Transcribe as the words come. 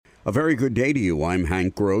A very good day to you. I'm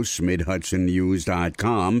Hank Gross,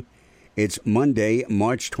 MidHudsonNews.com. It's Monday,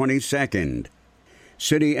 March 22nd.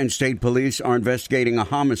 City and state police are investigating a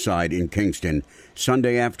homicide in Kingston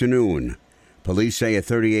Sunday afternoon. Police say a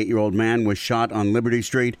 38-year-old man was shot on Liberty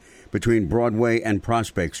Street between Broadway and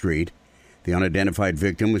Prospect Street. The unidentified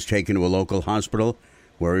victim was taken to a local hospital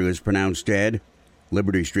where he was pronounced dead.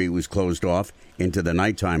 Liberty Street was closed off into the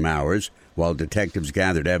nighttime hours while detectives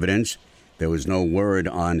gathered evidence. There was no word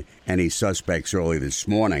on any suspects early this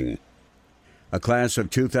morning. A class of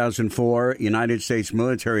 2004 United States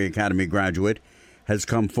Military Academy graduate has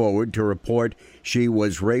come forward to report she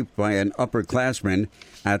was raped by an upperclassman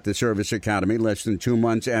at the Service Academy less than 2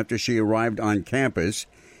 months after she arrived on campus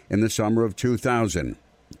in the summer of 2000.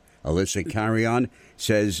 Alyssa Carrion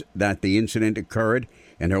says that the incident occurred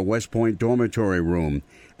in her West Point dormitory room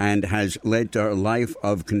and has led to her life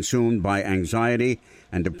of consumed by anxiety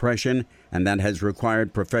and depression, and that has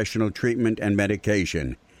required professional treatment and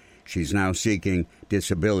medication. She's now seeking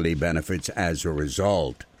disability benefits as a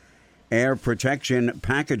result. Air Protection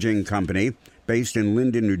Packaging Company, based in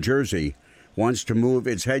Linden, New Jersey, wants to move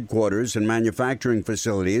its headquarters and manufacturing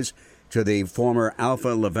facilities to the former Alpha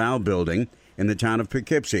Laval building in the town of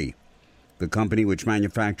Poughkeepsie. The company, which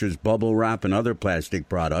manufactures bubble wrap and other plastic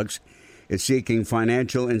products, is seeking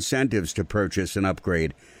financial incentives to purchase and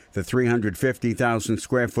upgrade the 350,000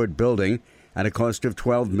 square foot building at a cost of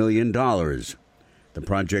 $12 million. The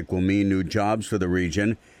project will mean new jobs for the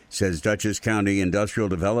region, says Dutchess County Industrial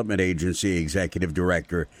Development Agency Executive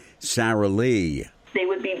Director Sarah Lee. They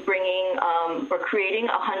would be bringing or creating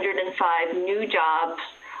 105 new jobs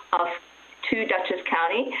to Dutchess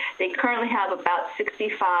County. They currently have about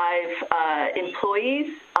 65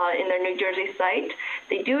 employees in their New Jersey site.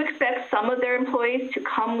 They do expect some of their employees to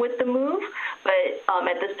come with the move, but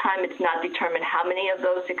at this time it's not determined how many of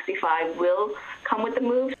those 65 will come with the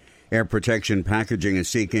move. Air Protection Packaging is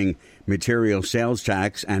seeking material sales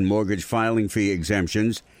tax and mortgage filing fee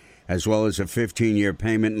exemptions, as well as a 15-year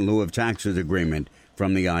payment in lieu of taxes agreement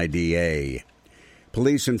from the IDA.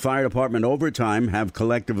 Police and fire department overtime have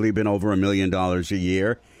collectively been over $1 million a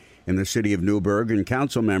year in the city of Newburgh, and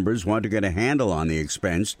council members want to get a handle on the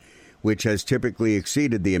expense, which has typically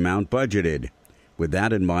exceeded the amount budgeted. With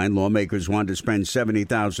that in mind, lawmakers want to spend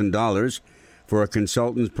 $70,000 for a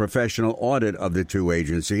consultant's professional audit of the two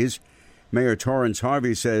agencies. Mayor Torrance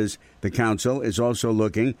Harvey says the council is also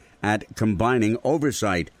looking at combining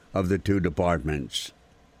oversight of the two departments.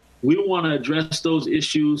 We want to address those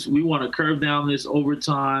issues. We want to curb down this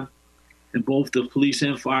overtime in both the police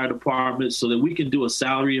and fire departments so that we can do a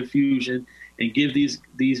salary infusion and give these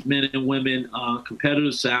men and women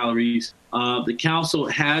competitive salaries. The council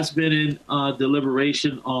has been in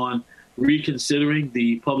deliberation on reconsidering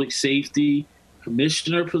the public safety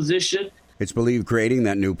commissioner position. It's believed creating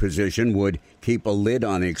that new position would keep a lid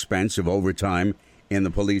on the expense of overtime in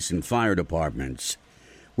the police and fire departments.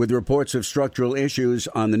 With reports of structural issues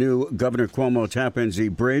on the new Governor Cuomo Tappan Zee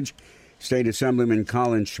Bridge, State Assemblyman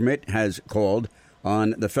Colin Schmidt has called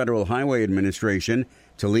on the Federal Highway Administration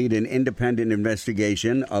to lead an independent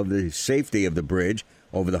investigation of the safety of the bridge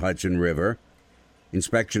over the Hudson River.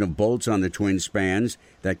 Inspection of bolts on the twin spans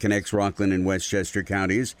that connects Rockland and Westchester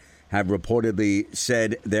counties have reportedly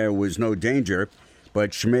said there was no danger,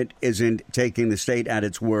 but Schmidt isn't taking the state at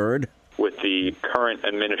its word. With the current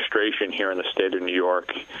administration here in the state of New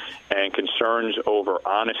York and concerns over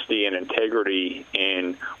honesty and integrity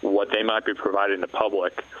in what they might be providing the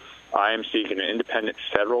public, I am seeking an independent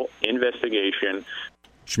federal investigation.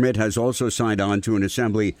 Schmidt has also signed on to an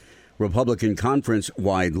Assembly Republican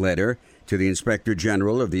conference-wide letter to the Inspector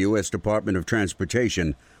General of the U.S. Department of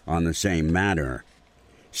Transportation on the same matter.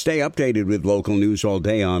 Stay updated with local news all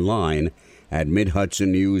day online at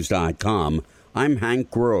MidHudsonNews.com. I'm Hank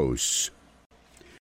Gross.